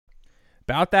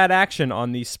About That Action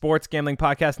on the Sports Gambling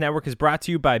Podcast Network is brought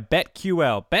to you by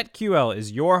BetQL. BetQL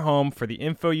is your home for the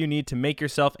info you need to make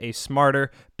yourself a smarter,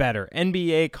 better.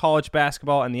 NBA, college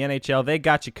basketball, and the NHL, they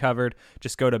got you covered.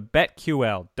 Just go to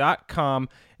BetQL.com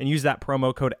and use that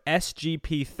promo code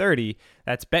SGP30.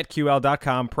 That's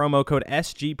BetQL.com, promo code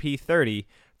SGP30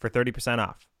 for 30%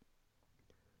 off.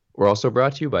 We're also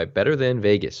brought to you by Better Than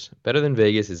Vegas. Better Than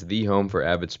Vegas is the home for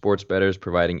avid sports bettors,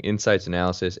 providing insights,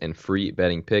 analysis, and free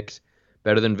betting picks.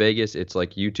 Better Than Vegas, it's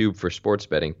like YouTube for sports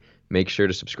betting. Make sure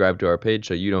to subscribe to our page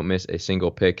so you don't miss a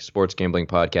single pick.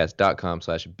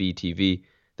 sportsgamblingpodcast.com/BTV.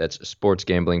 That's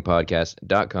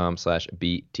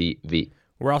sportsgamblingpodcast.com/BTV.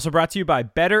 We're also brought to you by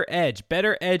Better Edge.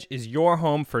 Better Edge is your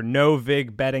home for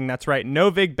no-vig betting. That's right,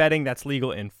 no-vig betting that's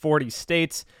legal in 40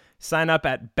 states. Sign up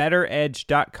at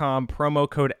betteredge.com, promo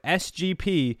code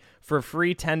SGP for a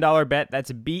free $10 bet.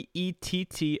 That's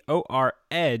BETTOR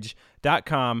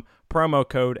edge.com, promo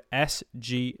code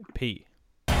SGP.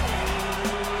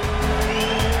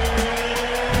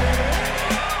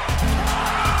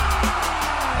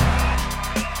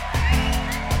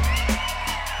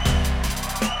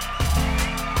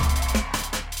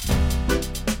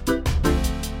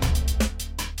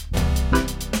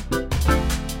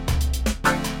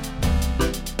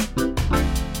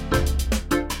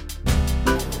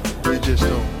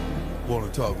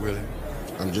 Talk, really.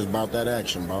 I'm just about that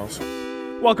action, boss.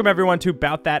 Welcome, everyone, to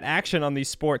About That Action on the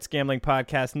Sports Gambling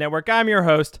Podcast Network. I'm your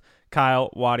host, Kyle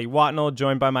Waddy Watnell,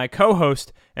 joined by my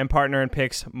co-host and partner in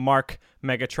picks, Mark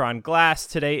Megatron Glass.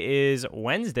 Today is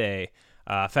Wednesday,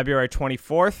 February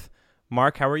 24th.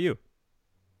 Mark, how are you?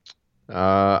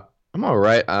 I'm all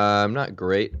right. I'm not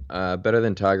great. Better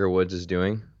than Tiger Woods is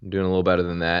doing. I'm doing a little better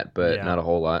than that, but not a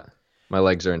whole lot. My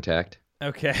legs are intact.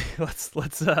 Okay, let's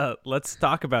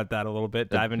talk about that a little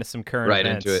bit. Dive into some current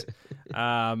events. Into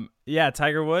it.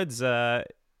 Tiger Woods.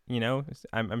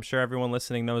 I'm sure everyone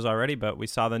listening knows already, but we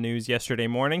saw the news yesterday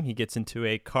morning. He gets into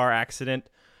a car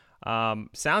accident.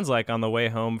 Sounds like on the way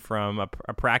home from a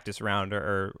practice round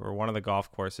or one of the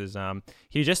golf courses.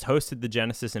 He just hosted the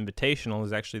Genesis Invitational. It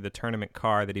was actually the tournament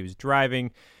car that he was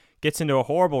driving. Gets into a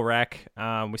horrible wreck.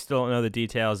 We still don't know the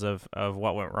details of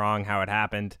what went wrong, how it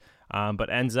happened. But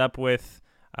ends up with,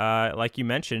 like you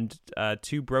mentioned,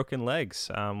 2 broken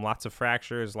legs, lots of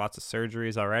fractures, lots of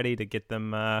surgeries already to get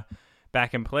them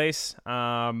back in place.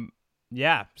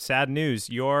 Sad news.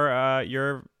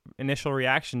 Your initial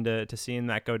reaction to seeing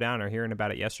that go down or hearing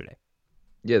about it yesterday?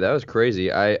 Yeah, that was crazy.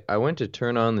 I went to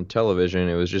turn on the television.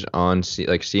 It was just on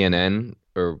CNN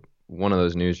or one of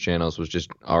those news channels was just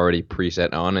already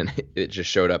preset on, and it just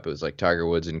showed up. It was like Tiger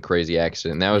Woods in crazy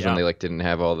accident. That was when they didn't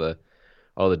have all the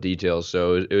details,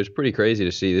 so it was pretty crazy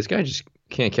to see. This guy just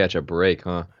can't catch a break,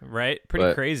 huh? Right,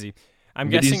 pretty crazy.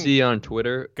 Did you see on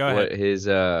Twitter what his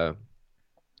post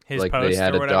they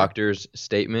had or a doctor's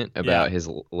statement about his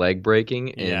leg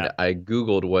breaking, and I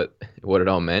googled what it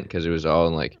all meant because it was all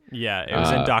in it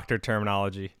was in doctor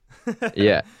terminology.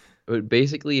 Yeah, but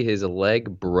basically his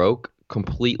leg broke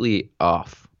completely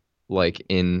off,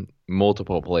 in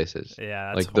multiple places.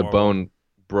 Yeah, that's the bone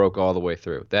broke all the way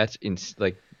through. That's his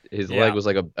leg was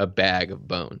like a bag of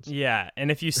bones. Yeah, and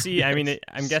if you see,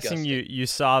 I'm guessing you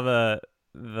saw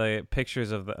the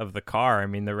pictures of the car. I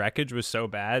mean, the wreckage was so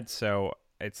bad, so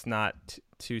it's not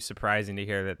too surprising to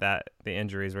hear that the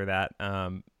injuries were that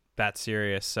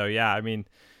serious. So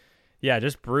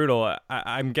just brutal.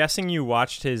 I'm guessing you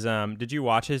watched his. Did you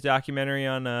watch his documentary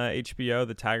on HBO,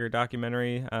 the Tiger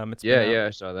documentary? I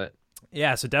saw that.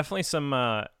 Yeah, so definitely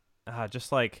some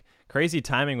just crazy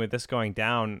timing with this going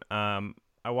down.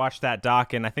 I watched that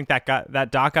doc, and I think that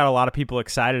doc got a lot of people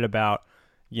excited about,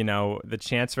 the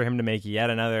chance for him to make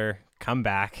yet another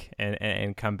comeback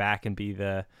and come back and be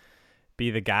the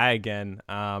guy again.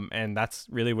 And that's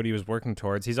really what he was working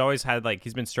towards. He's always had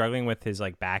he's been struggling with his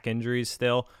back injuries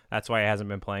still. That's why he hasn't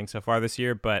been playing so far this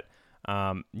year. But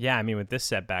with this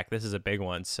setback, this is a big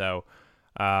one. So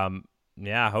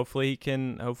hopefully he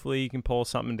can pull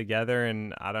something together.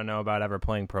 And I don't know about ever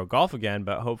playing pro golf again,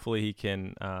 but hopefully he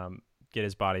can get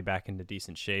his body back into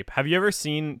decent shape. Have you ever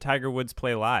seen Tiger Woods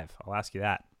play live? I'll ask you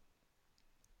that.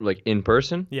 In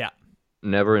person? Yeah.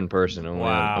 Never in person.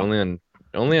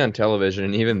 Only on television,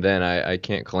 and even then, I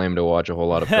can't claim to watch a whole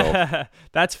lot of golf.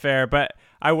 That's fair, but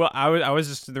I was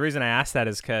just, the reason I asked that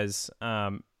is because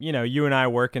you and I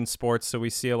work in sports, so we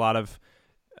see a lot of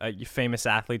famous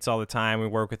athletes all the time. We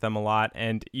work with them a lot,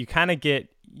 and you kind of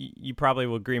you probably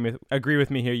will agree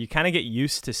with me here. You kind of get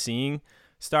used to seeing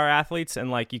star athletes,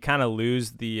 and you kind of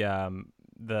lose the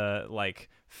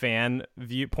fan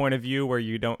point of view where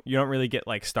you don't really get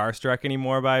starstruck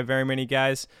anymore by very many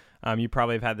guys. You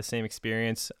probably have had the same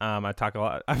experience. I've talked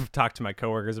to my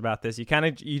coworkers about this. You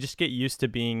just get used to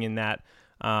being in that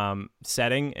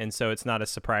setting, and so it's not as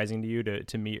surprising to you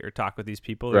to meet or talk with these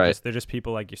people. They're just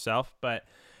people like yourself. But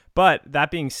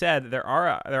that being said, there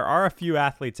are a few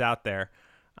athletes out there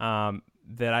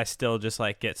that I still just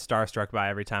like get starstruck by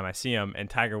every time I see him, and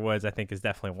Tiger Woods I think is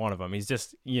definitely one of them. He's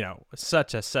just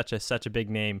such a big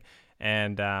name,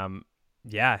 and I'd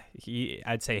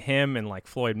say him and like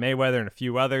Floyd Mayweather and a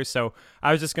few others. So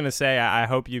I was just gonna say I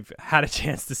hope you've had a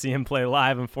chance to see him play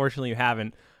live. Unfortunately, you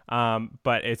haven't,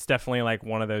 but it's definitely like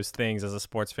one of those things as a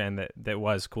sports fan that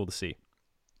was cool to see.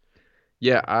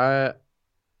 Yeah,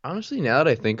 honestly, now that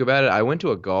I think about it, I went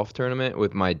to a golf tournament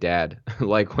with my dad,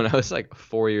 like when I was like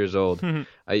 4 years old.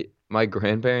 My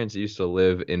grandparents used to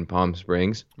live in Palm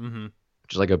Springs,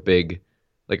 which is like a big,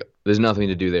 like there's nothing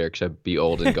to do there except be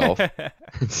old and golf.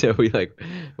 So we like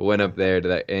went up there to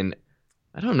that, and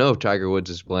I don't know if Tiger Woods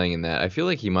is playing in that. I feel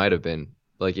like he might have been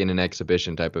like in an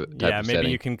exhibition type of maybe setting.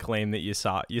 You can claim that you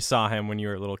saw him when you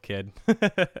were a little kid.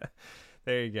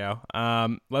 There you go.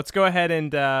 Let's go ahead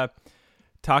and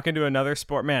talk into another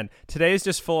sport. Man, today is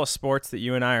just full of sports that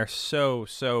you and I are so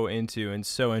into and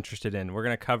so interested in.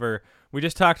 We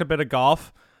just talked a bit of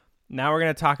golf. Now we're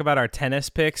going to talk about our tennis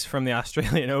picks from the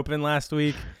Australian Open last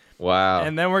week. Wow.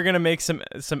 And then we're going to make some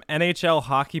NHL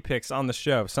hockey picks on the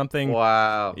show.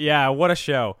 Wow. Yeah, what a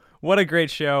show. What a great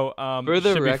show. For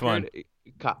the record,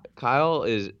 Kyle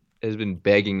has been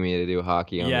begging me to do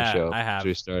hockey on the show. I have. Since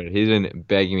we started. He's been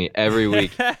begging me every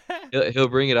week. He'll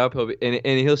bring it up. And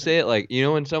he'll say it like,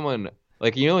 when someone,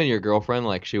 like, when your girlfriend,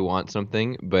 like, she wants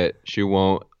something, but she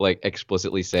won't, like,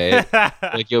 explicitly say it.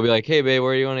 Like, you'll be like, hey, babe,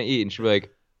 where do you want to eat? And she'll be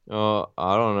like, oh,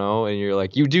 I don't know. And you're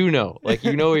like, you do know. Like,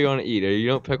 you know where you want to eat. Or you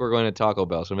don't pick, we're going to Taco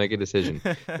Bell, so make a decision.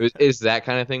 It's that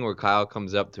kind of thing where Kyle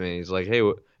comes up to me and he's like, hey,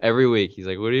 every week, he's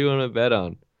like, what do you want to bet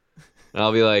on? And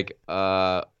I'll be like,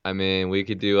 I mean, we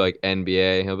could do, like,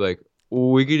 NBA. And he'll be like,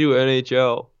 we could do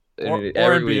NHL. Or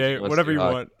NBA, whatever you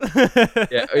want.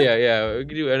 Yeah. We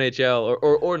could do NHL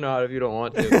or not if you don't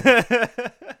want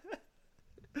to.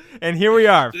 And here we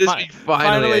are,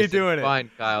 finally doing it. Fine,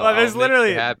 Kyle. Well, there's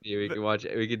literally happy. We can watch.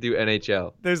 We could do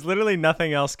NHL. There's literally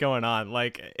nothing else going on.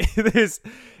 Like it's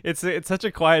such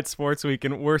a quiet sports week,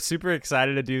 and we're super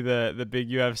excited to do the big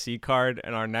UFC card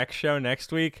in our next show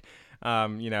next week.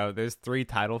 There's 3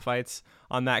 title fights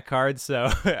on that card, so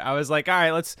I was like, all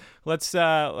right, let's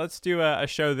do a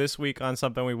show this week on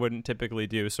something we wouldn't typically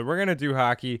do. So we're gonna do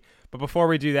hockey, but before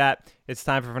we do that, it's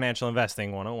time for Financial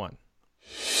Investing 101.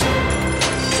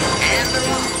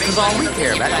 Because all we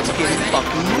care about is getting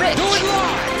fucking rich. Do it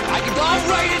live. I'll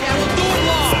write it and we'll do it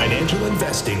live. Financial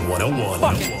Investing 101.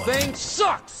 Fucking thing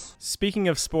sucks. Speaking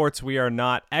of sports we are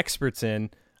not experts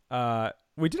in,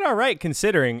 we did all right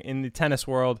considering in the tennis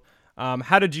world.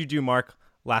 How did you do, Mark,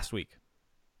 last week?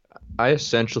 I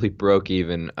essentially broke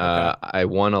even. Okay. I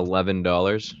won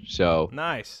 $11, so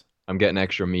nice. I'm getting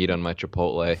extra meat on my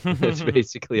Chipotle. That's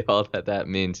basically all that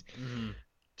means. Mm-hmm.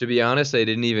 To be honest, I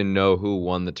didn't even know who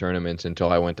won the tournaments until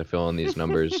I went to fill in these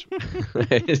numbers.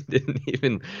 I just didn't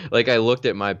even I looked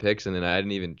at my picks and then I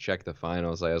didn't even check the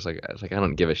finals. I was like, I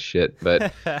don't give a shit.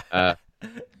 But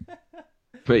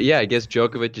yeah, I guess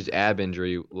Djokovic's ab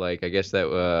injury. Like, I guess that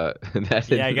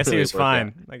I guess really he was fine.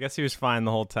 out. I guess he was fine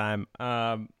the whole time.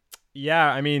 Yeah,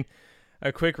 I mean,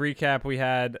 a quick recap. We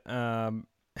had,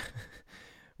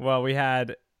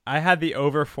 I had the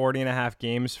over 40.5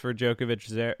 games for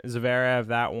Djokovic Zverev,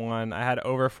 that one. I had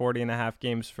over 40.5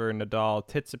 games for Nadal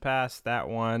Tsitsipas, that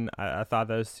one. I thought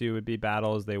those two would be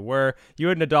battles. They were. You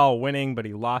had Nadal winning, but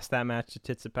he lost that match to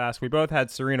Tsitsipas. We both had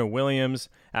Serena Williams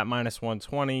at minus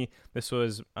 120. This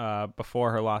was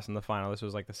before her loss in the final. This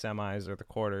was like the semis or the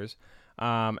quarters.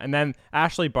 And then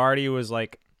Ashley Barty was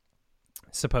like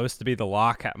supposed to be the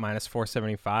lock at minus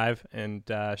 475, and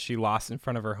she lost in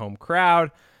front of her home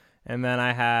crowd. And then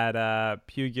I had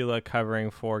Pugula covering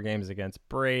 4 games against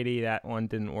Brady. That one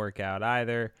didn't work out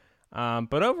either.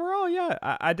 But overall, yeah,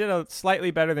 I did a slightly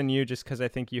better than you just because I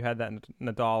think you had that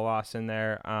Nadal loss in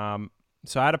there.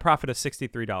 So I had a profit of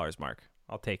 $63, Mark.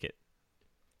 I'll take it.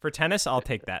 For tennis, I'll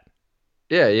take that.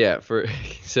 Yeah. For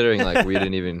considering like we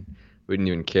didn't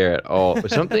even care at all.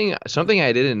 Something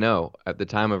I didn't know at the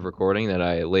time of recording that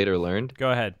I later learned.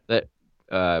 Go ahead. That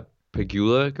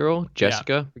Pegula girl,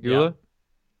 Jessica Pegula. Yeah.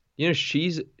 You know,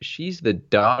 she's the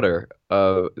daughter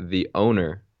of the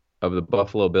owner of the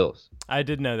Buffalo Bills. I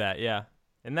did know that, yeah.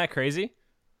 Isn't that crazy?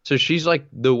 So she's like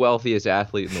the wealthiest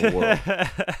athlete in the world.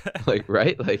 Like,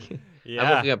 right? Like, yeah.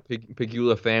 I'm looking at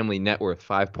Pegula family net worth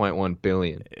 $5.1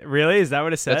 billion. Really? Is that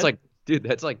what it said? That's like, dude,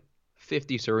 that's like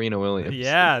 50 Serena Williams.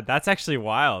 Yeah, that's actually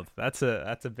wild. That's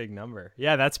a big number.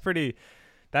 Yeah, that's pretty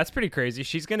crazy.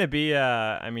 She's gonna be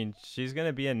she's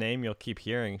gonna be a name you'll keep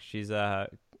hearing. She's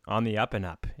on the up and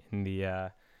up in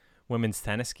the women's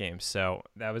tennis game. So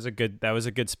that was a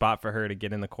good spot for her to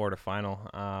get in the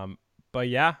quarterfinal. But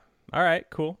yeah, all right,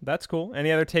 cool. That's cool. Any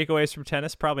other takeaways from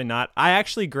tennis? Probably not. I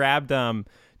actually grabbed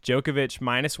Djokovic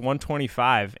minus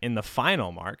 125 in the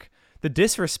final, Mark. The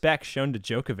disrespect shown to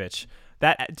Djokovic.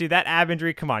 That ab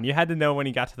injury, come on. You had to know when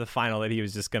he got to the final that he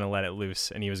was just going to let it loose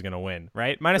and he was going to win,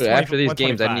 right? Minus 20, after these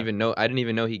games, I didn't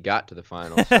even know he got to the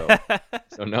final.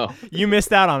 So no. You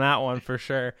missed out on that one for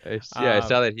sure. I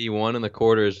saw that he won in the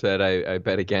quarters that I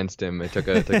bet against him. I took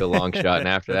a long shot, and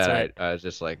after that, right. I was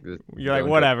just like, you're like,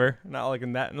 whatever. Not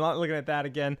looking at that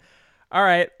again. All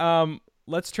right.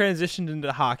 Let's transition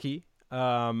into hockey.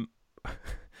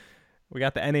 We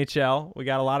got the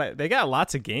NHL. They got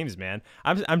lots of games, man.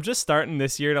 I'm just starting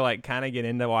this year to like kind of get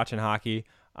into watching hockey.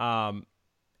 And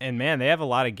man, they have a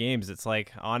lot of games. It's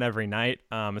like on every night.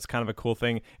 It's kind of a cool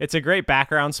thing. It's a great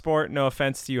background sport. No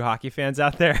offense to you hockey fans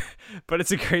out there, but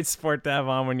it's a great sport to have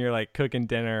on when you're like cooking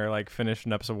dinner or like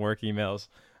finishing up some work emails.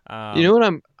 You know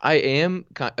what I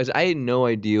had no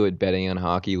idea what betting on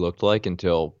hockey looked like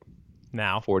until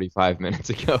now 45 minutes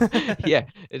ago. Yeah.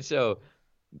 And so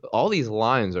all these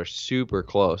lines are super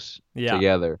close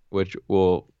together, which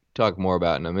we'll talk more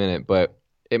about in a minute. But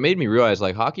it made me realize,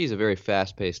 like, hockey is a very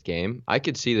fast-paced game. I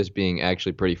could see this being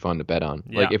actually pretty fun to bet on.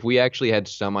 Yeah. Like, if we actually had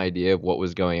some idea of what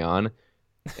was going on,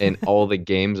 and all the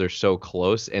games are so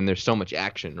close, and there's so much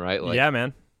action, right? Like, yeah,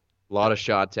 man. A lot of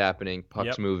shots happening,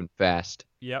 pucks moving fast.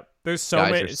 Yep. There's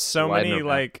so many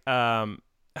like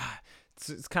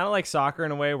it's kind of like soccer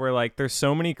in a way where like there's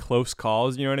so many close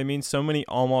calls, you know what I mean? So many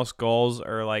almost goals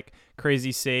or like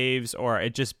crazy saves or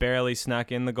it just barely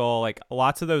snuck in the goal. Like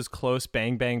lots of those close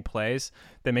bang bang plays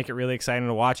that make it really exciting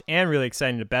to watch and really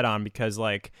exciting to bet on because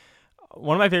like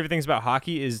one of my favorite things about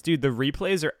hockey is, dude, the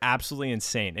replays are absolutely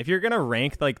insane. If you're going to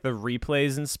rank like the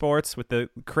replays in sports with the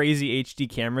crazy HD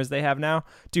cameras they have now,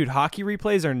 dude, hockey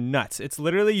replays are nuts. It's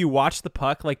literally you watch the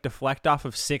puck like deflect off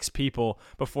of 6 people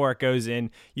before it goes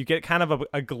in. You get kind of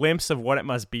a glimpse of what it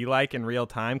must be like in real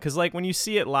time. Because like when you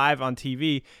see it live on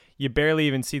TV, you barely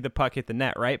even see the puck hit the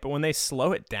net, right? But when they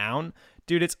slow it down,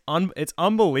 dude, it's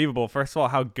unbelievable. First of all,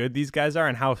 how good these guys are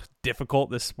and how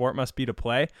difficult this sport must be to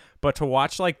play. But to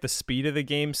watch like the speed of the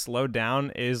game slow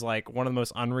down is like one of the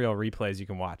most unreal replays you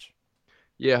can watch.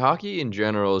 Yeah, hockey in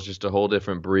general is just a whole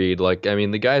different breed. Like, I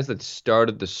mean, the guys that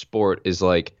started the sport is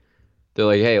like, they're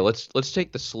like, hey, let's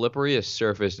take the slipperiest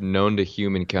surface known to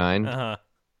humankind,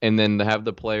 and then have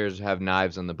the players have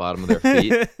knives on the bottom of their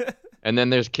feet. And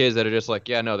then there's kids that are just like,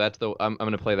 yeah, no, I'm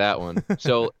gonna play that one.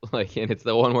 So like, and it's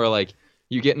the one where like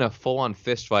you get in a full-on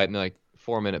fist fight and they're like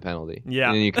 4-minute penalty. Yeah.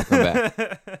 And then you can come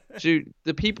back. So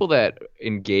the people that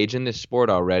engage in this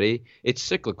sport already, it's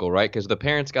cyclical, right? Because the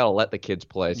parents got to let the kids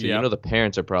play. So you know the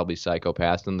parents are probably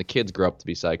psychopaths and the kids grow up to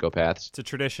be psychopaths. It's a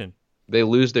tradition. They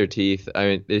lose their teeth. I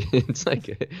mean, it's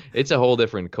like it's a whole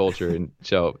different culture, and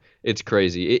so it's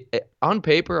crazy. On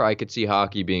paper, I could see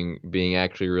hockey being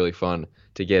actually really fun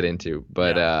to get into,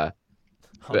 but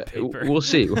we'll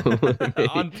see.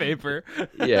 On paper,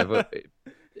 yeah, but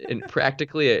and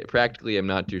practically, I'm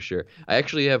not too sure. I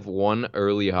actually have one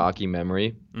early hockey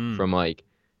memory from like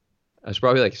I was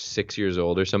probably like 6 years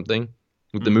old or something.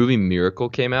 The movie Miracle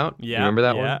came out. Yeah, remember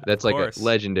that one? That's like course. A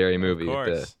legendary movie with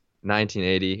the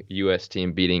 1980 U.S.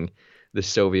 team beating the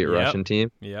Soviet Russian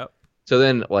team. Yep. So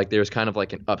then, like, there's kind of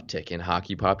like an uptick in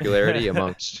hockey popularity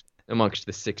amongst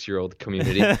the 6-year-old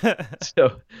community.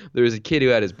 So there was a kid who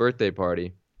had his birthday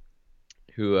party,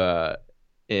 who and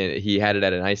he had it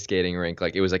at an ice skating rink.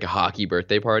 Like it was like a hockey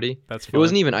birthday party. That's fun. It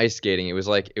wasn't even ice skating. It was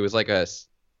like a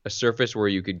surface where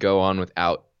you could go on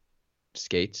without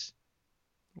skates.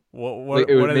 What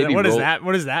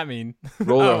does that mean?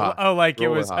 Roller hockey. Oh, like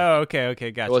roller it was. hockey. Oh,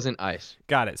 okay, gotcha. It wasn't ice.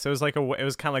 Got it. So it was like it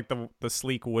was kind of like the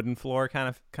sleek wooden floor kind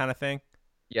of thing.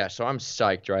 Yeah, so I'm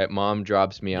psyched, right? Mom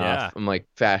drops me off. I'm like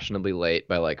fashionably late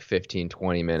by like 15,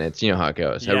 20 minutes. You know how it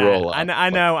goes. Yeah, I roll up.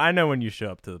 I know when you show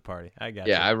up to the party. I got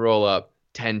you. Yeah, I roll up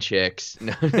 10 chicks.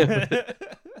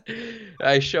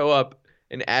 I show up,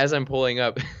 and as I'm pulling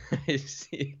up, I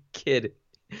see a kid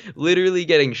literally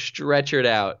getting stretchered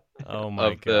out. Oh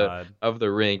my God. Of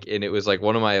the rink, and it was like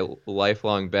one of my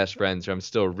lifelong best friends who I'm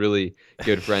still really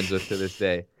good friends with to this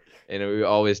day. And we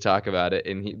always talk about it.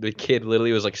 And the kid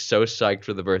literally was like so psyched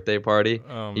for the birthday party.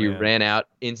 Oh, he man. ran out,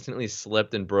 instantly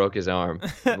slipped and broke his arm.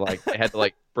 And, like they had to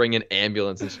like bring an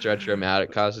ambulance and stretcher him out.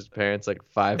 It cost his parents like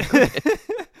 $5,000.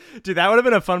 Dude, that would have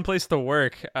been a fun place to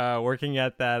work. Working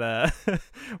at that,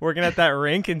 working at that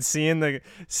rink and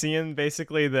seeing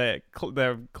basically the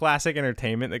classic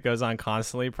entertainment that goes on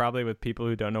constantly, probably with people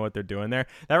who don't know what they're doing there.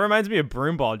 That reminds me of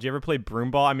broomball. Did you ever play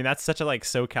broomball? I mean, that's such a like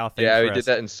SoCal thing. Yeah, for we us. did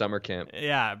that in summer camp.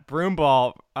 Yeah,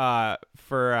 broomball.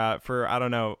 For I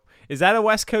don't know. Is that a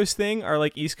West Coast thing, or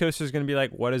like East Coasters going to be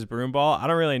like, what is broomball? I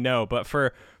don't really know, but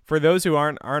for those who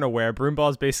aren't aware, broomball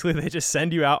is basically they just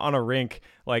send you out on a rink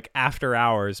like after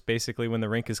hours, basically when the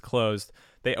rink is closed.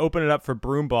 They open it up for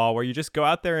broomball, where you just go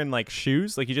out there in like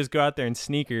shoes, like you just go out there in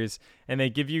sneakers, and they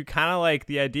give you kind of like,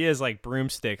 the idea is like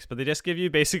broomsticks, but they just give you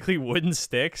basically wooden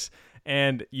sticks,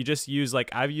 and you just use like,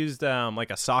 I've used like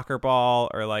a soccer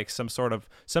ball or like some sort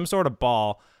of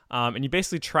ball, and you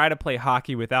basically try to play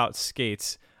hockey without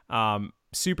skates.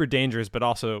 Super dangerous, but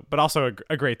also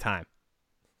a great time.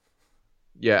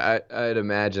 Yeah, I'd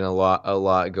imagine a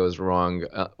lot goes wrong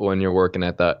when you're working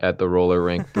at the roller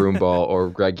rink, broomball, or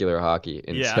regular hockey.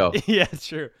 And Yeah, so yeah,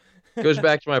 true. it goes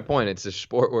back to my point. It's a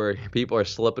sport where people are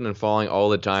slipping and falling all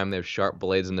the time. They have sharp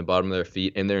blades in the bottom of their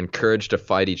feet, and they're encouraged to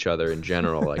fight each other in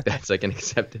general. Like that's like an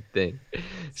accepted thing.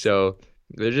 So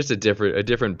they're just a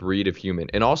different breed of human.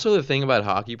 And also the thing about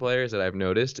hockey players that I've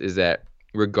noticed is that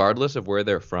regardless of where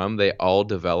they're from, they all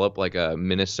develop like a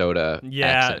Minnesota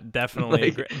accent.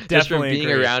 Definitely. Like, Definitely just from being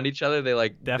agree. around each other, they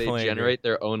Definitely generate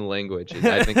their own language. And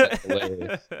I think that's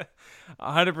hilarious.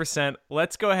 100%.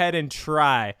 Let's go ahead and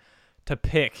try to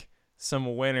pick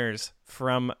some winners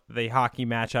from the hockey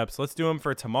matchups. Let's do them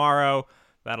for tomorrow.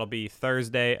 That'll be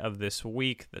Thursday of this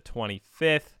week, the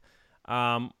 25th.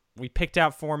 We picked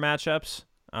out 4 matchups.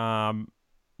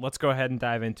 Let's go ahead and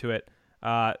dive into it.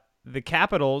 The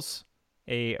Capitals,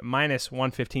 a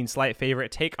 -115 slight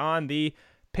favorite, take on the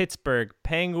Pittsburgh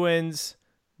Penguins.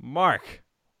 Mark,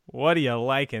 what do you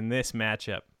like in this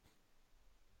matchup?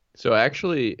 So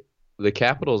actually, the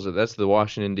Capitals, that's the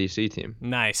Washington, D.C. team.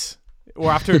 Nice.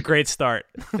 We're off to a great start.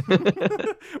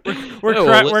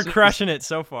 We're crushing it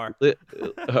so far.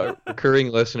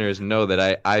 Recurring listeners know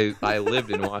that I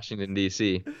lived in Washington,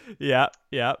 D.C. Yeah.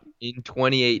 in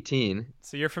 2018.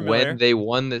 So you're familiar. When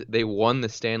they won the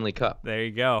Stanley Cup. There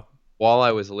you go. While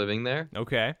I was living there.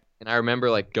 Okay. And I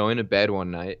remember like going to bed one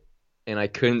night and I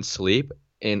couldn't sleep.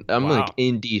 And I'm Wow. like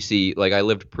in DC, like I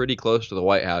lived pretty close to the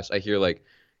White House. I hear like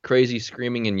crazy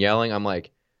screaming and yelling. I'm like,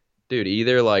 dude,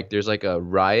 either like there's like a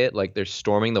riot, like they're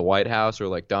storming the White House, or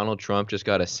like Donald Trump just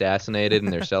got assassinated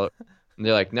and and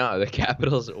they're like, no, the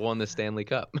Capitals won the Stanley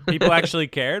Cup. People actually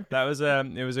cared. It was a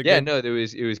Yeah, good... no,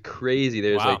 it was crazy.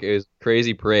 There's Wow. like it was a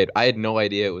crazy parade. I had no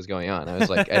idea it was going on. I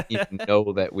was like, I didn't even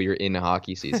know that we were in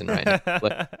hockey season right now.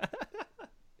 Like,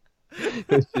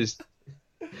 it's just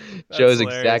shows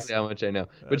hilarious. exactly how much I know.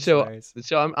 But That's so hilarious.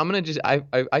 I'm gonna just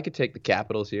I could take the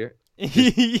Capitals here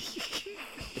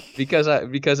because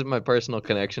of my personal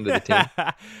connection to the team.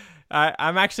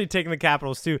 I'm actually taking the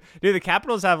Capitals too. Dude, the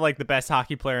Capitals have like the best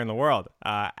hockey player in the world,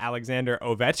 Alexander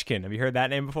Ovechkin. Have you heard that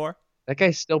name before? That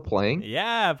guy's still playing.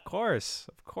 Yeah, of course.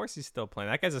 Of course he's still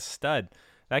playing. That guy's a stud.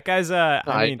 That guy's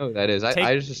I know who that is.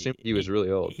 I just assumed he was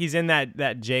really old. He's in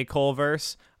that J. Cole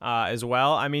verse as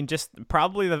well. I mean, just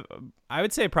probably I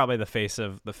would say probably the face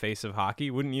of hockey,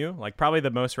 wouldn't you? Like probably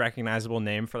the most recognizable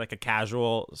name for like a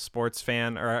casual sports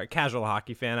fan, or a casual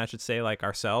hockey fan, I should say, like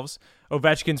ourselves.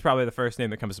 Ovechkin's probably the first name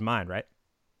that comes to mind, right?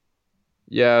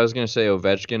 Yeah, I was gonna say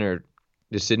Ovechkin, or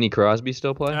does Sidney Crosby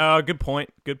still play? Oh, good point.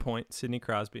 Good point. Sidney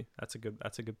Crosby. That's a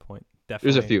good point.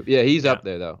 Definitely. There's a few. Yeah, he's Yeah. up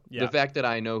there though. Yeah. The fact that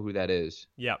I know who that is.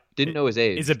 Yeah. Didn't know his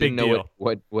age. It's a big Didn't know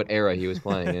deal. what era he was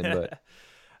playing in, but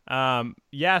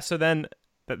Yeah, so then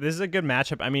this is a good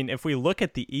matchup. I mean, if we look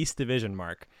at the East Division,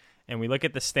 Mark, and we look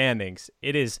at the standings,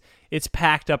 it's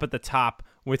packed up at the top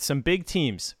with some big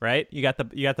teams, right? You got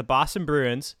the Boston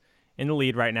Bruins in the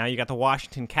lead right now. You got the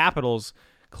Washington Capitals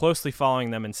closely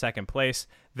following them in second place.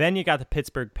 Then you got the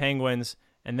Pittsburgh Penguins,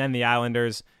 and then the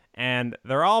Islanders, and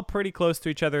they're all pretty close to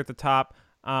each other at the top.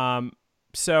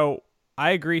 So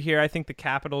I agree here. I think the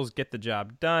Capitals get the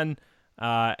job done.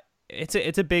 It's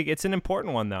an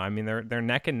important one though. I mean, they're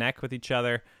neck and neck with each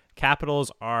other.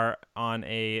 Capitals are on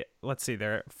they're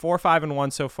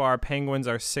 4-5-1 so far. Penguins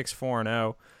are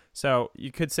 6-4-0. So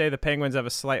you could say the Penguins have a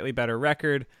slightly better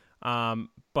record,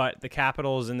 but the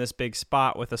Capitals in this big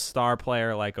spot with a star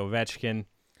player like Ovechkin.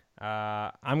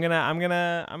 I'm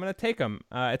gonna take them.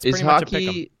 It's pretty much a pick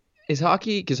 'em. Is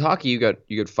hockey, because hockey you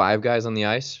got 5 guys on the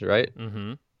ice, right?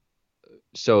 Mm-hmm.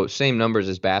 So same numbers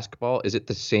as basketball. Is it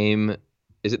the same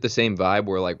vibe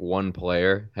where like one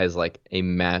player has like a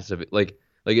massive like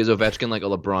is Ovechkin like a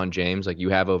LeBron James? Like you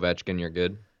have Ovechkin, you're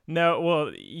good. No,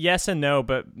 well, yes and no,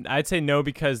 but I'd say no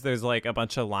because there's like a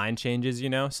bunch of line changes,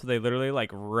 so they literally like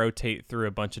rotate through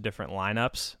a bunch of different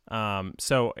lineups.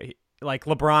 So like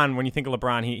LeBron, when you think of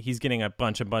LeBron, he's getting a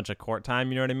bunch of court time.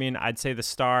 You know what I mean? I'd say the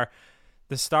star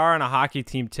on a hockey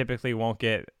team typically won't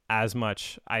get as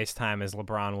much ice time as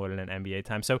LeBron would in an NBA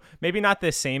time. So maybe not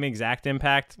the same exact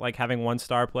impact like having one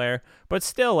star player, but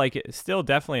still still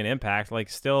definitely an impact, like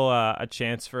still a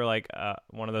chance for like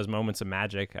one of those moments of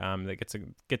magic that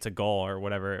gets a goal or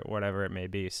whatever it may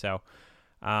be. So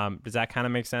does that kind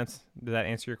of make sense? Does that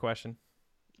answer your question?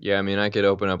 Yeah, I mean, I could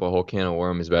open up a whole can of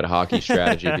worms about hockey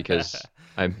strategy because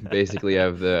I basically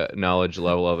have the knowledge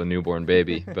level of a newborn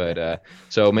baby. But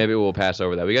so maybe we'll pass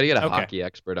over that. We got to get a hockey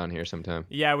expert on here sometime.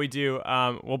 Yeah, we do.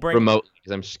 We'll bring remotely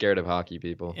because I'm scared of hockey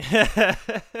people.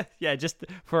 Yeah, just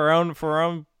for our own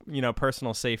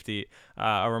personal safety.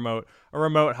 A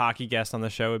remote hockey guest on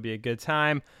the show would be a good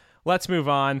time. Let's move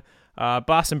on.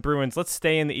 Boston Bruins. Let's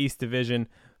stay in the East Division.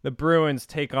 The Bruins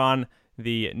take on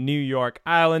the New York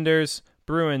Islanders.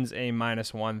 Bruins a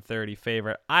 -130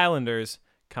 favorite. Islanders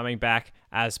coming back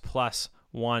as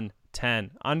 +110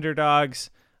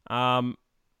 underdogs.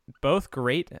 Both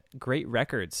great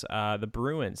records. The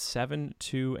Bruins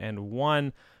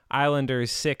 7-2-1.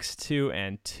 Islanders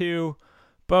 6-2-2.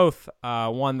 Both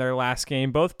won their last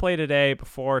game. Both play today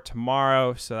before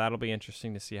tomorrow, so that'll be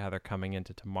interesting to see how they're coming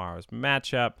into tomorrow's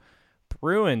matchup.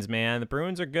 Bruins, man, the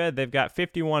Bruins are good. They've got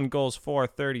 51 goals for,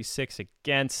 36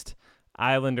 against.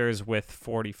 Islanders with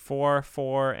 44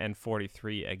 for and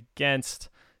 43 against.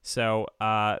 So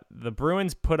the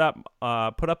Bruins put up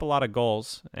a lot of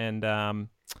goals, and they're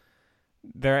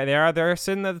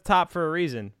sitting at the top for a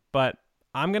reason. But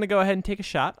I'm gonna go ahead and take a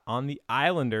shot on the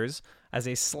Islanders as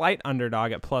a slight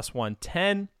underdog at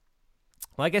 +110.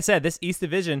 Like I said, this East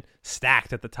Division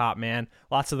stacked at the top, man.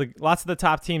 Lots of the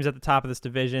top teams at the top of this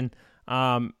division,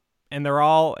 and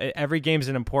every game's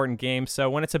an important game. So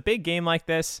when it's a big game like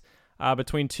this,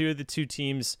 between two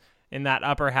teams in that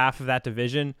upper half of that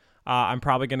division, I'm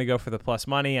probably going to go for the plus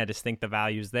money. I just think the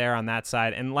value's there on that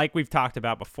side. And like we've talked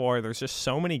about before, there's just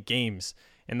so many games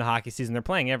in the hockey season. They're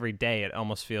playing every day, it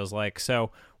almost feels like. So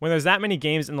when there's that many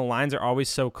games and the lines are always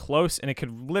so close and it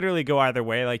could literally go either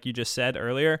way, like you just said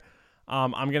earlier,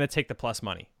 I'm going to take the plus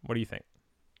money. What do you think?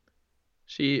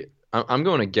 See, I'm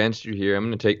going against you here. I'm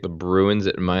going to take the Bruins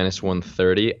at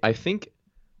 -130. I think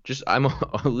I'm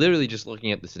literally just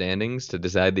looking at the standings to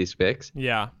decide these picks.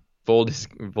 Yeah. Full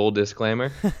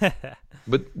disclaimer.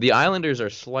 But the Islanders are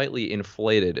slightly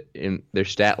inflated in their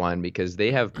stat line because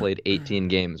they have played 18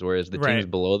 games, whereas the teams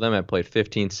below them have played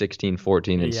 15, 16,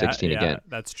 14, and 16 again.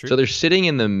 That's true. So they're sitting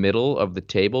in the middle of the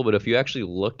table, but if you actually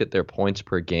looked at their points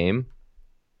per game,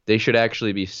 they should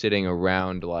actually be sitting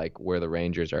around like where the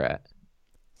Rangers are at.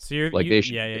 So you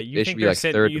should be like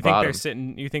third to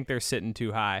bottom. You think they're sitting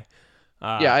too high?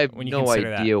 Yeah, I have no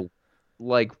idea. That.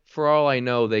 Like, for all I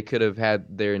know, they could have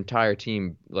had their entire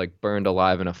team like burned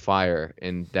alive in a fire,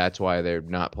 and that's why they're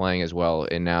not playing as well.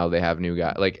 And now they have new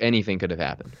guys. Like, anything could have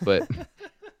happened. But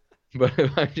but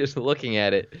if I'm just looking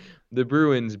at it, the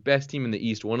Bruins, best team in the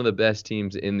East, one of the best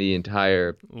teams in the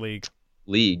entire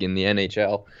league in the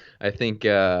NHL. I think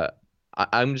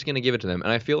I'm just gonna give it to them.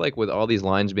 And I feel like with all these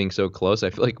lines being so close,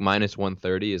 I feel like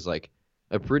 -130 is like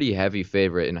a pretty heavy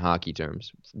favorite in hockey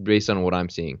terms, based on what I'm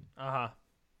seeing. Okay.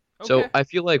 So I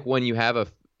feel like when you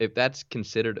have if that's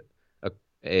considered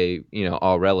a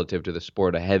all relative to the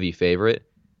sport, a heavy favorite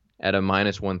at a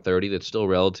 -130, that's still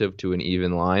relative to an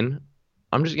even line.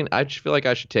 I just feel like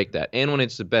I should take that. And when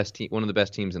it's the best team, one of the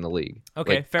best teams in the league.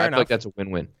 Okay, fair enough. I feel like that's a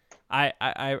win-win. I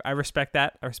respect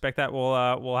that.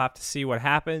 We'll have to see what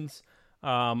happens.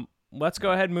 Let's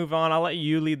go ahead and move on. I'll let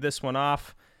you lead this one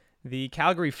off. The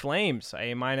Calgary Flames,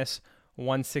 a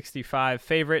 -165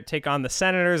 favorite, take on the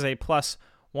Senators, a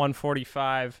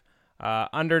 +145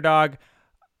 underdog.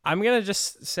 I'm going to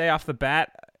just say off the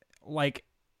bat, like,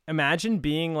 imagine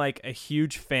being like a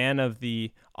huge fan of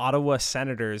the Ottawa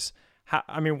Senators.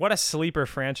 What a sleeper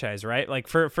franchise, right? Like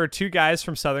for two guys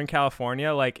from Southern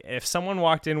California, like if someone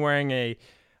walked in wearing a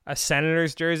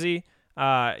Senators jersey,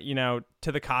 to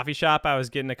the coffee shop I was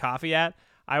getting a coffee at,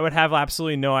 I would have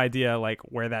absolutely no idea like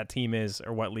where that team is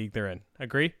or what league they're in.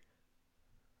 Agree?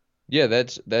 Yeah,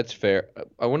 that's fair.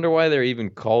 I wonder why they're even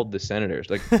called the Senators.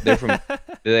 Like, they're from.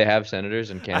 Do they have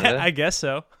Senators in Canada? I guess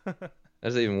so. How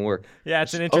does that even work? Yeah,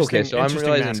 it's an interesting. Okay, so I'm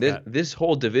realizing this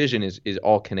whole division is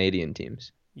all Canadian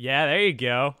teams. Yeah, there you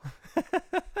go.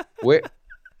 Where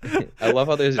I love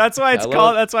how there's. That's why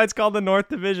it's called the North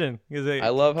Division because I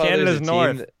love how Canada's there's a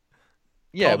North. team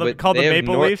Yeah, but called they the have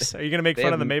Maple North- Leafs. Are you gonna make they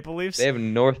fun have- of the Maple Leafs? They have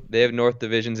North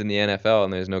divisions in the NFL,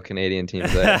 and there's no Canadian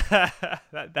teams there.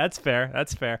 That's fair.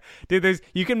 That's fair, dude.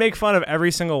 You can make fun of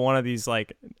every single one of these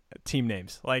like team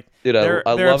names. Like, Dude, I they're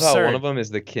love how absurd. one of them is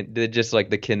they're just like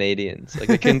the Canadians. Like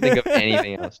they couldn't think of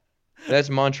anything else. That's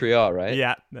Montreal, right?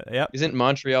 Yeah. Yep. Isn't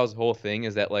Montreal's whole thing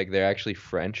is that like they're actually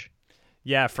French?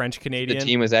 Yeah. French Canadian. The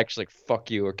team is actually like, fuck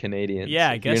you, or Canadians. Yeah,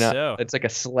 I Like, you're guess not- so. It's like a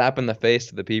slap in the face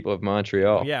to the people of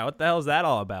Montreal. Yeah. What the hell is that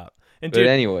all about? And But dude,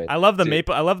 anyway, I love the dude,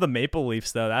 Maple. I love the Maple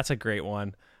Leafs though. That's a great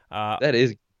one. That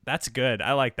is That's good.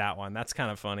 I like that one. That's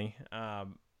kind of funny.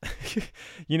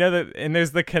 You know that, and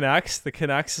there's the Canucks. The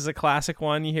Canucks is a classic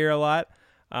one you hear a lot.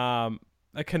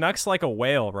 A Canucks like a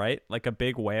whale, right? Like a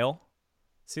big whale.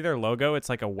 See their logo? It's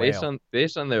like a whale.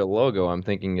 based on their logo. I'm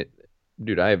thinking it.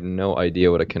 Dude, I have no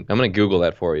idea what I'm gonna Google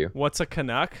that for you. What's a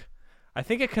Canuck? I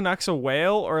think a Canuck's a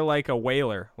whale or like a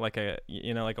whaler, like a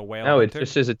like a whale. No, it hunter.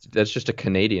 just says that's just a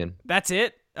Canadian. That's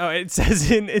it. Oh, it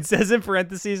says in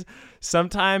parentheses,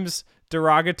 sometimes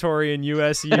derogatory in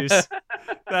U.S. use.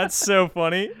 That's so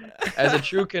funny. As a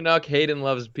true Canuck, Hayden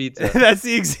loves pizza. That's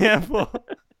the example.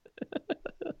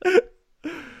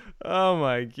 Oh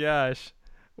my gosh.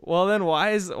 Well then,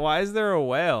 why is there a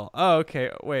whale? Oh, okay.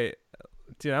 Wait,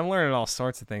 dude, I'm learning all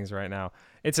sorts of things right now.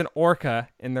 It's an orca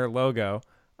in their logo.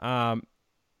 The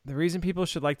reason people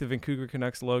should like the Vancouver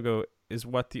Canucks logo is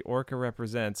what the orca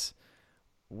represents.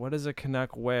 What is a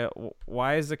Canuck whale?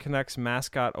 Why is the Canucks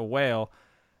mascot a whale?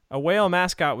 A whale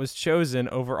mascot was chosen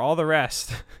over all the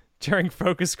rest during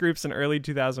focus groups in early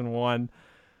 2001.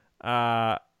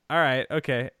 All right,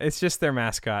 okay. It's just their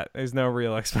mascot. There's no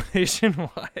real explanation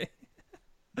why.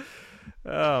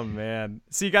 Oh, man.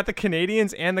 So you got the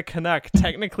Canadians and the Canuck,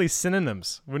 technically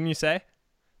synonyms, wouldn't you say?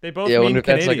 They both Yeah, I mean wonder if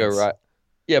that's like Canadians. a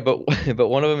Yeah, but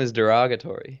one of them is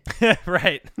derogatory.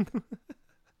 Right.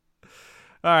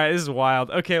 All right, this is wild.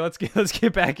 Okay, let's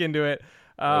get back into it.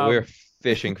 We're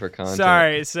fishing for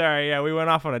content. Sorry. Yeah, we went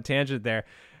off on a tangent there.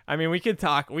 I mean, we could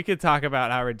talk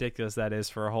about how ridiculous that is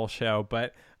for a whole show,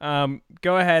 but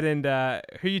go ahead and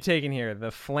who you taking here?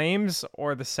 The Flames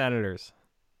or the Senators?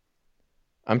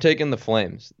 I'm taking the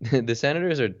Flames. The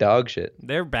Senators are dog shit.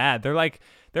 They're bad.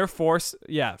 They're 4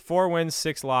 wins,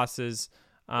 6 losses.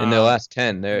 In their last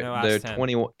 10, their they're last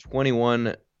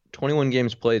 10. 21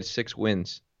 games played, 6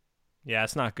 wins. Yeah,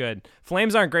 it's not good.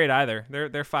 Flames aren't great either. They're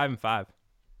 5-5.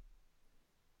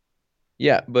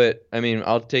 Yeah, but I mean,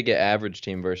 I'll take an average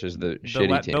team versus the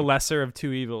shitty team. The lesser of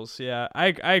two evils. Yeah,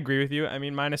 I agree with you. I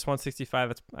mean, minus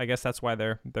 165. I guess that's why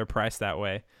they're priced that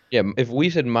way. Yeah, if we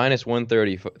said minus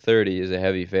 130 is a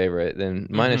heavy favorite, then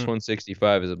minus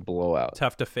 165 is a blowout.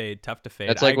 Tough to fade.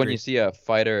 That's like when you see a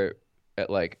fighter at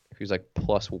like who's like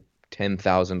plus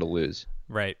 10,000 to lose.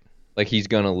 Right. Like he's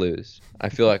gonna lose. I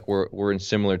feel like we're in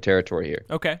similar territory here.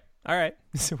 Okay. All right.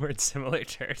 So we're in similar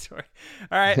territory.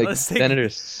 All right. Like, Let's take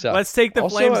Senators suck. Let's take the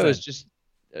also, Flames. I was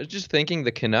then. just thinking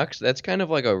the Canucks. That's kind of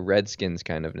like a Redskins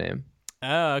kind of name.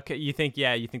 Oh, okay. You think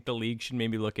the league should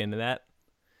maybe look into that?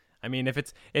 I mean, if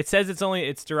it says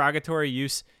it's derogatory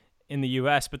use in the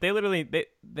U.S., but they literally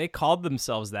they called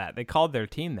themselves that. They called their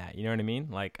team that. You know what I mean?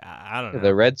 Like I don't know.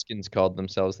 The Redskins called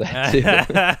themselves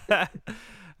that too.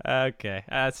 Okay,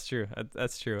 that's true.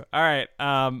 That's true. All right.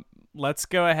 Let's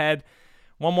go ahead.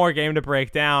 One more game to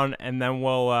break down, and then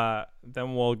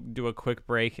we'll do a quick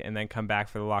break, and then come back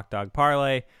for the Lock Dog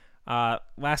Parlay.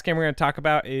 Last game we're going to talk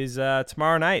about is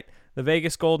tomorrow night. The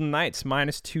Vegas Golden Knights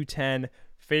minus 210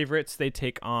 favorites. They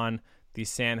take on the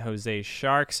San Jose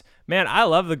Sharks. Man, I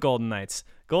love the Golden Knights.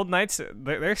 Golden Knights,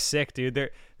 they're sick, dude.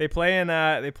 They play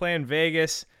in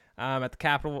Vegas at the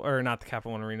Capital, or not the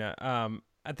Capital One Arena.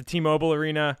 At the T-Mobile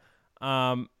Arena.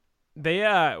 They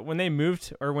when they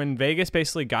moved, or when Vegas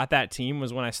basically got that team,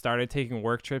 was when I started taking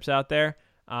work trips out there.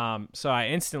 So I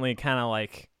instantly kind of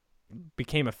like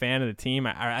became a fan of the team.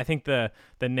 I think the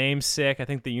name's sick. I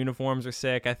think the uniforms are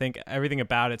sick. I think everything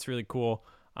about it's really cool.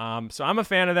 So I'm a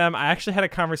fan of them. I actually had a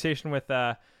conversation with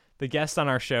the guest on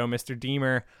our show, Mr.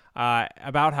 Deemer,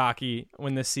 about hockey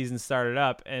when this season started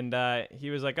up, and he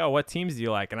was like, "Oh, what teams do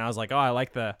you like?" And I was like, "Oh, I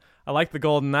like the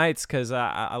Golden Knights because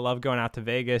I love going out to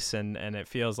Vegas, and it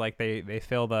feels like they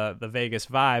fill the Vegas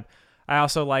vibe. I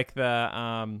also like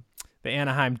the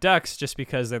Anaheim Ducks just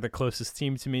because they're the closest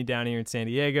team to me down here in San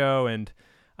Diego, and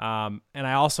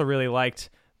I also really liked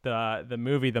the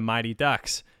movie The Mighty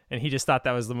Ducks." And he just thought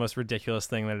that was the most ridiculous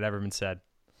thing that had ever been said.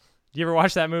 You ever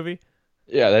watch that movie?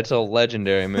 Yeah, that's a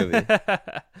legendary movie.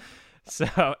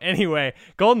 So anyway,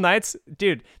 Golden Knights,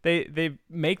 dude, they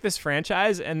make this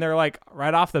franchise, and they're like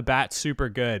right off the bat super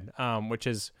good, which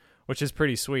is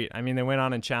pretty sweet. I mean, they went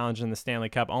on and challenged in the Stanley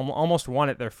Cup, almost won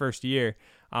it their first year.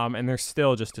 and they're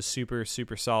still just a super,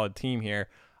 super solid team here.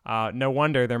 No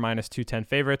wonder they're minus 210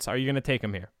 favorites. Are you going to take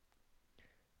them here?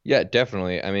 Yeah,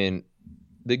 definitely. I mean,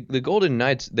 the Golden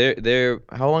Knights, they're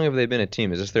how long have they been a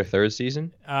team? Is this their third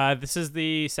season? This is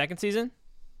the second season.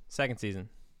 Second season.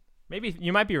 Maybe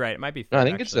you might be right. It might be third, No, I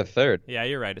think it's the third. Yeah,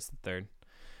 you're right. It's the third.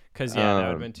 Because that would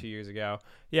have been 2 years ago.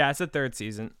 Yeah, it's the third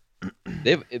season.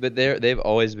 They've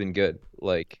always been good.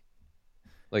 Like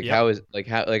Yep.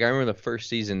 how I remember the first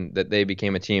season that they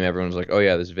became a team, everyone was like, "Oh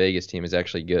yeah, this Vegas team is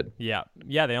actually good." Yeah,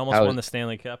 they almost won the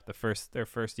Stanley Cup their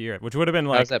first year, which would have been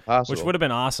like, how's that possible? Which would have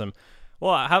been awesome.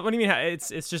 Well, what do you mean?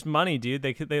 It's just money, dude.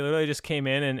 They literally just came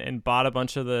in and bought a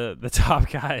bunch of the top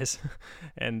guys,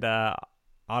 and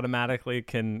automatically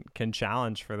can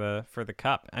challenge for the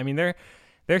cup. I mean, they're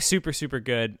super, super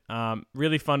good.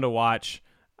 Really fun to watch.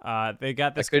 They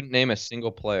got this. I couldn't name a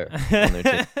single player on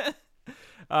their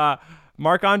team.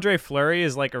 Marc-Andre Fleury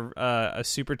is like a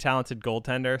super talented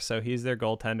goaltender, so he's their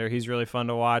goaltender. He's really fun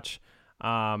to watch.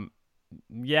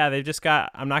 Yeah, they've just got.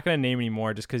 I'm not going to name any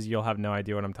more just because you'll have no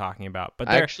idea what I'm talking about. But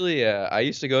actually, I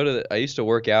used to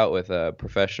work out with a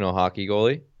professional hockey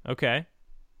goalie. Okay.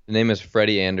 The name is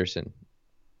Freddie Anderson.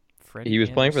 He was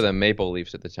playing for the Maple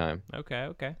Leafs at the time.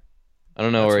 Okay. I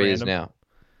don't know where he is now.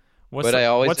 What's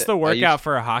the workout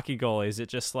for a hockey goalie? Is it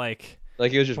just like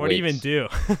it was just what weights. do you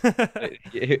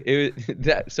even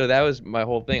do? So that was my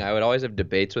whole thing. I would always have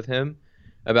debates with him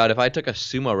about if I took a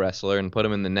sumo wrestler and put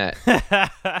him in the net,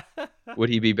 would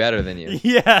he be better than you?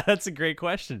 Yeah, that's a great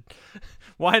question.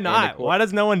 Why not? Why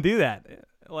does no one do that?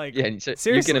 Like, yeah,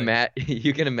 seriously,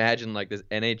 you can imagine like this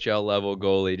NHL level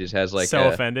goalie just has like so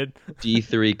offended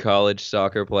D3 college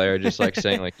soccer player just like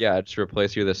saying like, yeah, just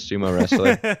replace you with a sumo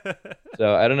wrestler.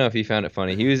 So I don't know if he found it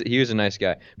funny. He was a nice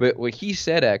guy, but what he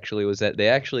said actually was that they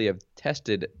actually have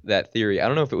tested that theory. I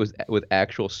don't know if it was with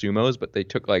actual sumos, but they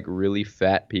took like really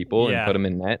fat people and put them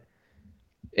in net,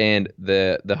 and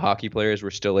the hockey players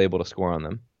were still able to score on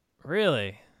them.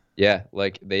 Really? Yeah,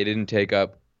 like they didn't take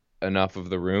up enough of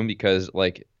the room because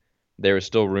like there was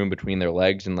still room between their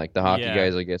legs, and like the hockey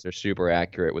guys, I guess, are super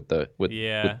accurate with the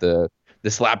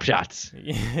slap shots.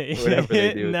 Whatever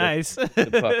they do. Nice.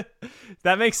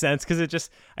 That makes sense because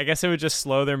I guess it would just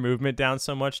slow their movement down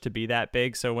so much to be that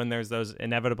big. So when there's those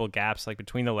inevitable gaps like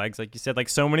between the legs, like you said, like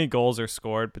so many goals are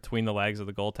scored between the legs of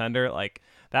the goaltender, like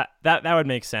that would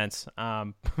make sense.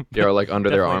 Or like under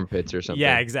their armpits or something.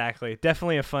 Yeah, exactly.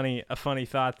 Definitely a funny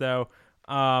thought though.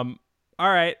 All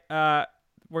right,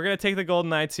 we're gonna take the Golden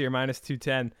Knights here, minus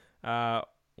 210.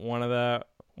 One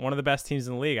of the best teams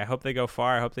in the league. I hope they go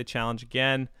far. I hope they challenge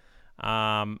again.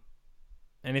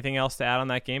 Anything else to add on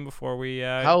that game before we?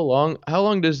 How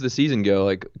long does the season go?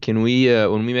 Like, can we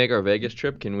when we make our Vegas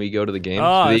trip, can we go to the games?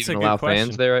 Oh, do they that's even a good allow question.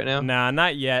 fans there right now? Nah,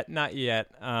 not yet.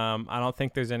 I don't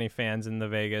think there's any fans in the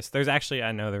Vegas. There's actually,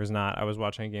 I know there's not. I was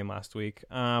watching a game last week.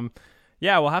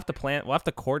 Yeah, we'll have to plan. We'll have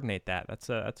to coordinate that. That's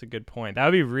a good point. That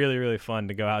would be really, really fun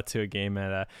to go out to a game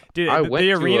at. Dude,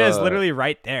 the arena is literally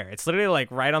right there. It's literally like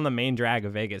right on the main drag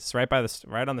of Vegas, right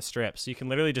on the strip. So you can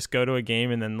literally just go to a game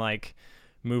and then like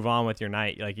move on with your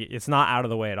night. Like it's not out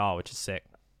of the way at all, which is sick.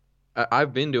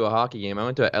 I've been to a hockey game. I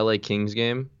went to a LA Kings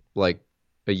game like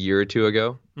a year or two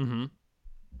ago.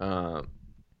 Mm-hmm.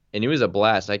 And it was a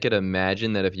blast. I could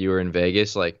imagine that if you were in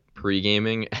Vegas, like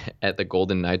pre-gaming at the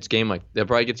Golden Knights game, like that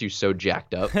probably gets you so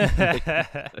jacked up.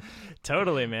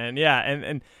 Totally, man. Yeah,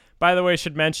 and by the way,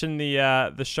 should mention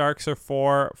the Sharks are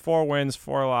four wins,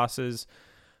 4 losses,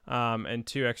 and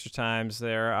 2 extra times.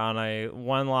 They're on a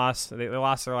 1 loss. They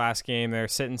lost their last game. They're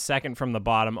sitting second from the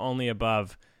bottom, only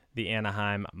above the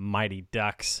Anaheim Mighty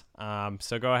Ducks.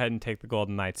 So go ahead and take the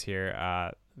Golden Knights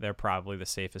here. They're probably the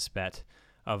safest bet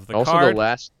of the card.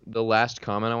 Also, the last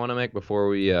comment I want to make before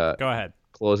we go ahead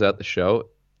close out the show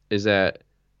is that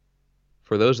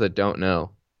for those that don't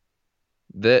know,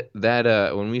 that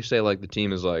when we say like the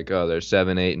team is like, oh, they're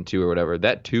 7-8-2 or whatever,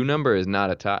 that 2 number is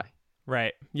not a tie.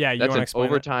 Right. Yeah. That's an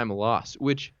overtime loss,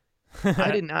 which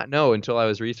I did not know until I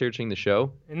was researching the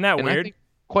show. Isn't that weird? I think,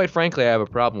 quite frankly, I have a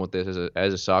problem with this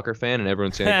as a soccer fan, and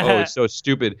everyone's saying, oh, it's so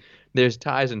stupid. There's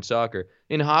ties in soccer.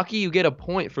 In hockey, you get a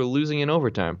point for losing in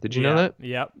overtime. Did you know that?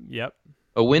 Yep.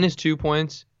 A win is 2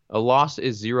 points. A loss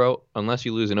is 0 unless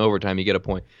you lose in overtime. You get a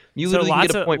point. You literally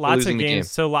get a point for losing the game.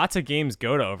 So lots of games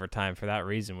go to overtime for that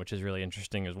reason, which is really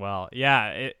interesting as well.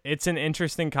 Yeah, it's an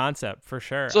interesting concept for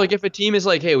sure. So like if a team is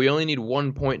like, hey, we only need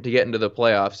 1 point to get into the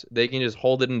playoffs, they can just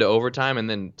hold it into overtime and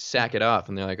then sack it off,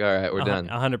 and they're like, all right, we're done.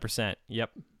 100%.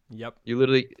 Yep. You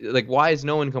literally like, why is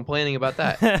no one complaining about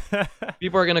that?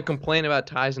 People are gonna complain about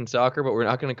ties in soccer, but we're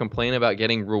not gonna complain about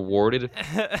getting rewarded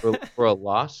for a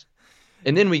loss.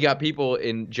 And then we got people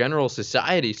in general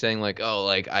society saying like, "Oh,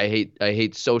 like I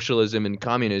hate socialism and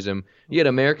communism." Yet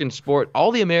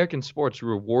all the American sports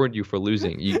reward you for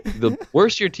losing. The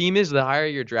worse your team is, the higher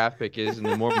your draft pick is, and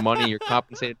the more money you're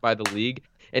compensated by the league.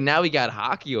 And now we got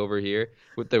hockey over here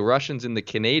with the Russians and the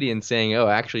Canadians saying, "Oh,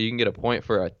 actually, you can get a point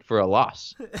for a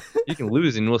loss. You can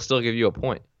lose, and we'll still give you a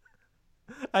point."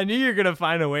 I knew you were gonna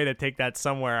find a way to take that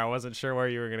somewhere. I wasn't sure where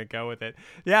you were gonna go with it.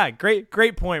 Yeah,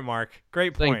 great point, Mark.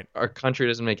 Great point. Our country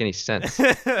doesn't make any sense.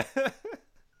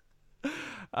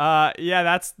 Yeah,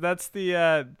 that's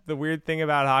the weird thing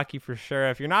about hockey for sure.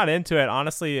 If you're not into it,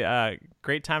 honestly,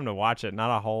 great time to watch it.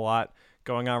 Not a whole lot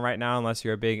going on right now unless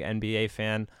you're a big NBA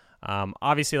fan.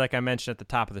 Obviously, like I mentioned at the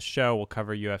top of the show, we'll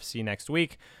cover UFC next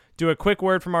week. Do a quick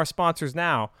word from our sponsors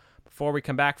now before we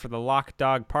come back for the Lock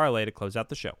Dog Parlay to close out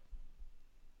the show.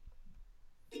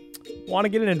 Want to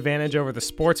get an advantage over the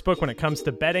sportsbook when it comes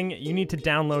to betting? You need to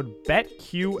download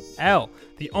BetQL,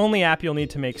 the only app you'll need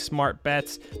to make smart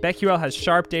bets. BetQL has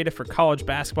sharp data for college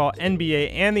basketball,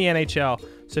 NBA, and the NHL.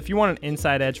 So if you want an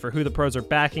inside edge for who the pros are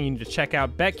backing, you need to check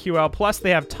out BetQL. Plus,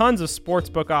 they have tons of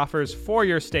sportsbook offers for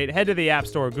your state. Head to the App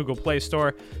Store or Google Play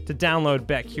Store to download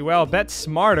BetQL. Bet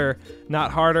smarter,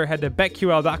 not harder. Head to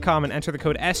BetQL.com and enter the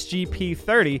code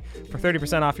SGP30 for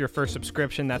 30% off your first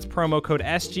subscription. That's promo code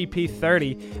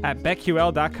SGP30 at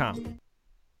BetQL.com.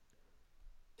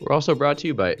 We're also brought to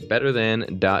you by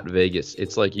BetterThan.Vegas.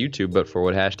 It's like YouTube, but for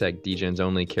what hashtag DGens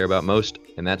only care about most,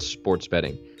 and that's sports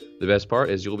betting. The best part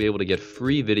is you'll be able to get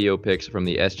free video picks from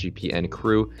the SGPN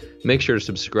crew. Make sure to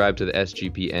subscribe to the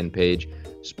SGPN page,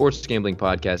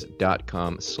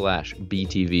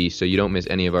 sportsgamblingpodcast.com/BTV, so you don't miss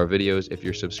any of our videos. If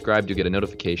you're subscribed, you'll get a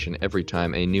notification every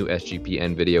time a new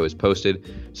SGPN video is posted.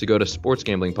 So go to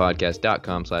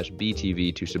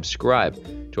sportsgamblingpodcast.com/BTV to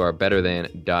subscribe to our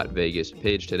BetterThan.Vegas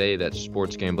page today. That's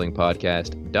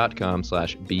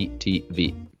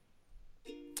sportsgamblingpodcast.com/BTV.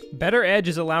 Better Edge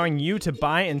is allowing you to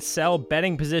buy and sell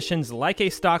betting positions like a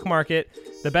stock market.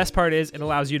 The best part is it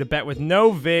allows you to bet with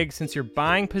no VIG. Since you're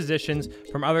buying positions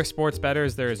from other sports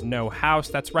bettors, there is no house.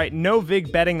 That's right, no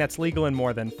VIG betting. That's legal in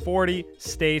more than 40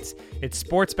 states. It's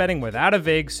sports betting without a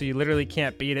VIG, so you literally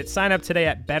can't beat it. Sign up today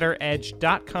at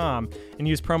betteredge.com and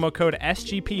use promo code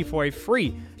SGP for a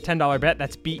free $10 bet.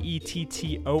 That's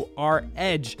BETTOR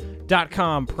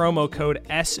edge.com, promo code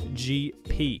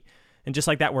SGP. And just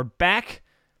like that, we're back.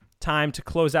 Time to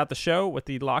close out the show with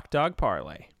the Lock Dog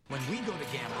Parlay. When we go to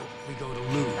gamble, we go to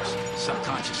lose.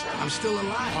 Subconsciously. I'm still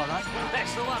alive. All right.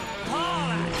 Excellent.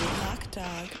 Lock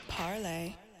Dog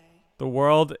Parlay. The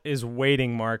world is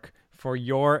waiting, Mark, for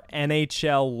your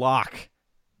NHL lock.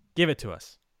 Give it to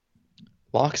us.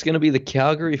 Lock's going to be the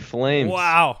Calgary Flames.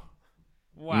 Wow.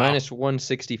 Minus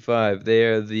 165. They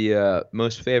are the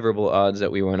most favorable odds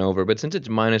that we went over. But since it's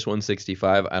minus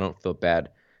 165, I don't feel bad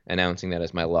announcing that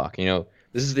as my lock. You know,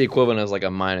 this is the equivalent of like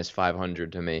a minus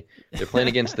 500 to me. They're playing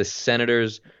against the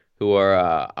Senators, who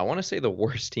are, I want to say, the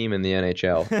worst team in the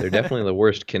NHL. They're definitely the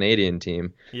worst Canadian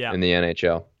team in the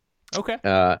NHL. Okay.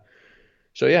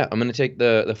 So, yeah, I'm going to take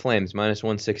the Flames. Minus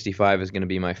 165 is going to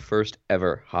be my first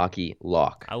ever hockey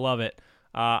lock. I love it.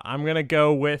 I'm going to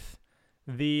go with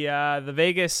the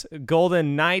Vegas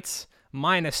Golden Knights.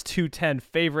 Minus 210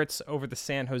 favorites over the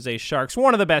San Jose Sharks.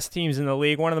 One of the best teams in the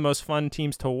league. One of the most fun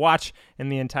teams to watch in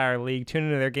the entire league. Tune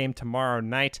into their game tomorrow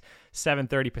night,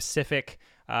 7:30 Pacific,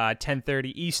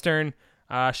 10:30 Eastern.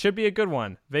 Should be a good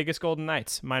one. Vegas Golden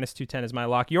Knights. Minus 210 is my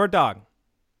lock. Your dog.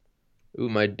 Ooh,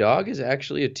 my dog is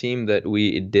actually a team that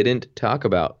we didn't talk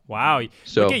about. Wow.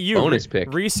 So, look at you. Bonus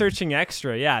pick. Researching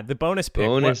extra. Yeah, the bonus pick.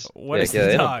 What pick. is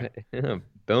the dog?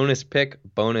 Bonus pick,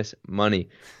 bonus money.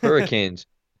 Hurricanes.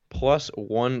 Plus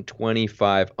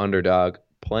 125 underdog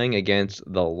playing against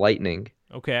the Lightning.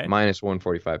 Okay. Minus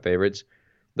 145 favorites.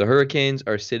 The Hurricanes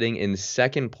are sitting in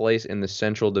second place in the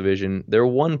Central Division. They're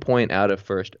 1 point out of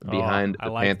first behind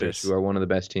the Panthers, who are one of the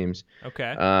best teams.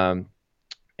 Okay. And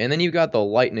then you've got the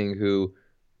Lightning, who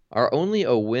are only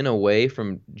a win away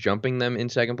from jumping them in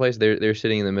second place. They're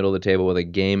sitting in the middle of the table with a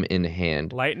game in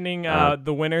hand. Lightning,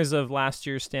 the winners of last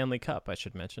year's Stanley Cup, I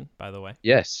should mention, by the way.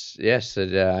 Yes. I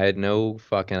had no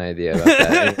fucking idea about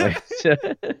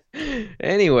that.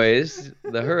 Anyways,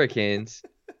 the Hurricanes.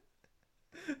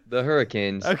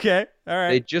 Okay, all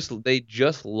right. They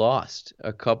just lost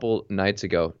a couple nights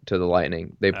ago to the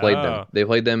Lightning. They played them. They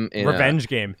played them in revenge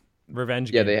game.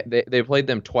 Yeah, they played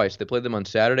them twice. They played them on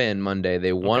Saturday and Monday.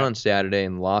 They won on Saturday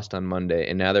and lost on Monday,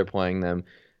 and now they're playing them.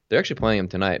 They're actually playing them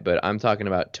tonight, but I'm talking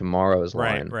about tomorrow's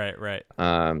line. Right.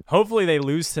 Hopefully they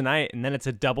lose tonight, and then it's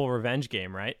a double revenge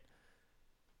game, right?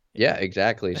 Yeah,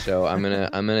 exactly. So I'm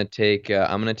gonna take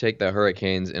the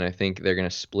Hurricanes, and I think they're gonna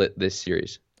split this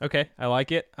series. Okay, I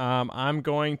like it. I'm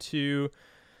going to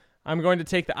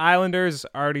take the Islanders.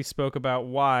 Already spoke about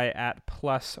why at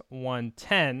plus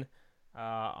 110.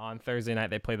 On Thursday night,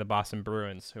 they play the Boston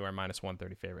Bruins, who are minus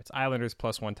 130 favorites. Islanders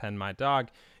plus 110, my dog.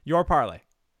 Your parlay.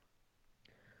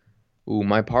 Ooh,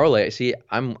 my parlay. See,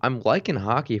 I'm liking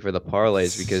hockey for the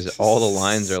parlays because all the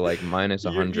lines are like minus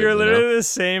 100. You're literally the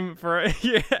same for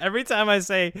every time I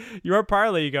say your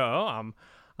parlay, you go, oh,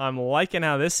 I'm liking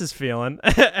how this is feeling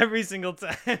every single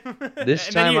time.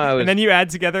 And then you add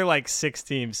together like 6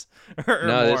 teams or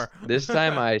more. This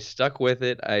time I stuck with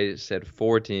it. I said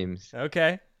 4 teams.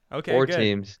 Okay. 4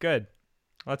 teams. Good.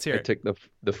 Let's hear it. I took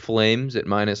the Flames at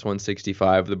minus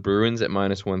 165, the Bruins at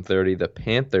minus 130, the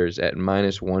Panthers at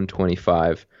minus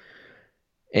 125,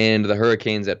 and the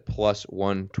Hurricanes at plus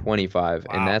 125.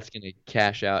 Wow. And that's going to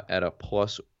cash out at a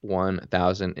plus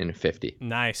 1,050.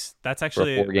 Nice. That's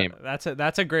actually for a 4-game. That's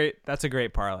a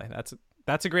great parlay.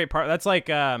 That's a great parlay. That's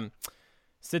like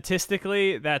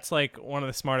statistically, that's like one of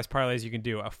the smartest parlays you can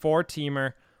do. A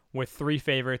 4-teamer with 3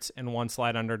 favorites and 1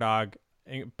 slight underdog.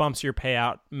 It bumps your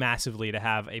payout massively to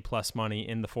have a plus money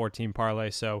in the 4-team parlay.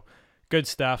 So good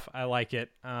stuff. I like it.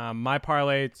 My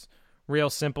parlay, it's real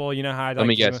simple. You know how Let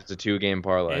me guess, it's a 2-game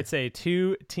parlay. It's a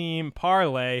 2-team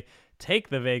parlay. Take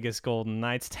the Vegas Golden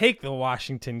Knights, take the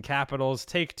Washington Capitals,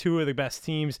 take 2 of the best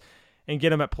teams, and get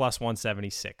them at plus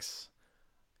 176.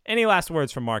 Any last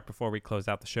words from Mark before we close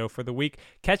out the show for the week?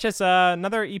 Catch us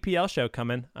another EPL show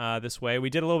coming this way. We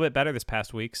did a little bit better this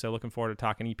past week, so looking forward to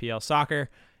talking EPL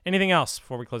soccer. Anything else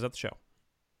before we close out the show?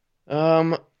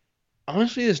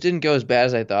 Honestly, this didn't go as bad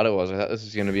as I thought it was. I thought this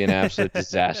was going to be an absolute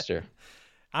disaster.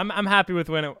 I'm happy with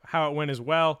how it went as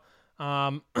well.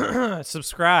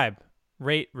 Subscribe,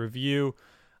 rate, review.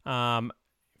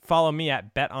 Follow me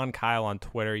at BetOnKyle on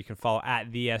Twitter. You can follow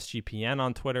at the SGPN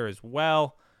on Twitter as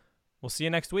well. We'll see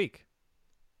you next week.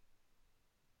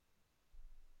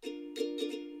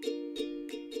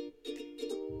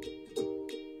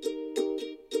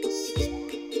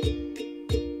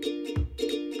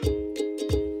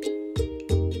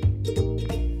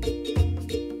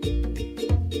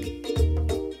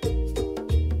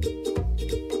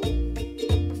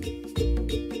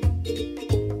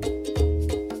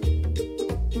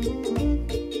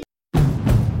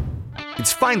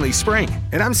 It's finally spring,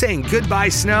 and I'm saying goodbye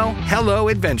snow, hello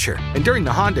adventure. And during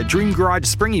the Honda Dream Garage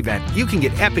Spring Event, you can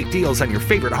get epic deals on your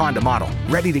favorite Honda model.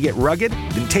 Ready to get rugged?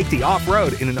 Then take the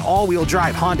off-road in an all-wheel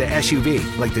drive Honda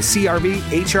SUV, like the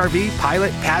CR-V, HR-V,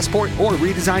 Pilot, Passport, or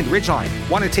redesigned Ridgeline.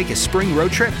 Want to take a spring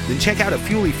road trip? Then check out a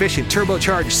fuel-efficient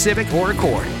turbocharged Civic or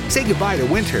Accord. Say goodbye to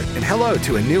winter and hello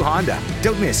to a new Honda.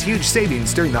 Don't miss huge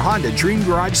savings during the Honda Dream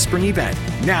Garage Spring Event,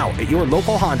 now at your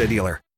local Honda dealer.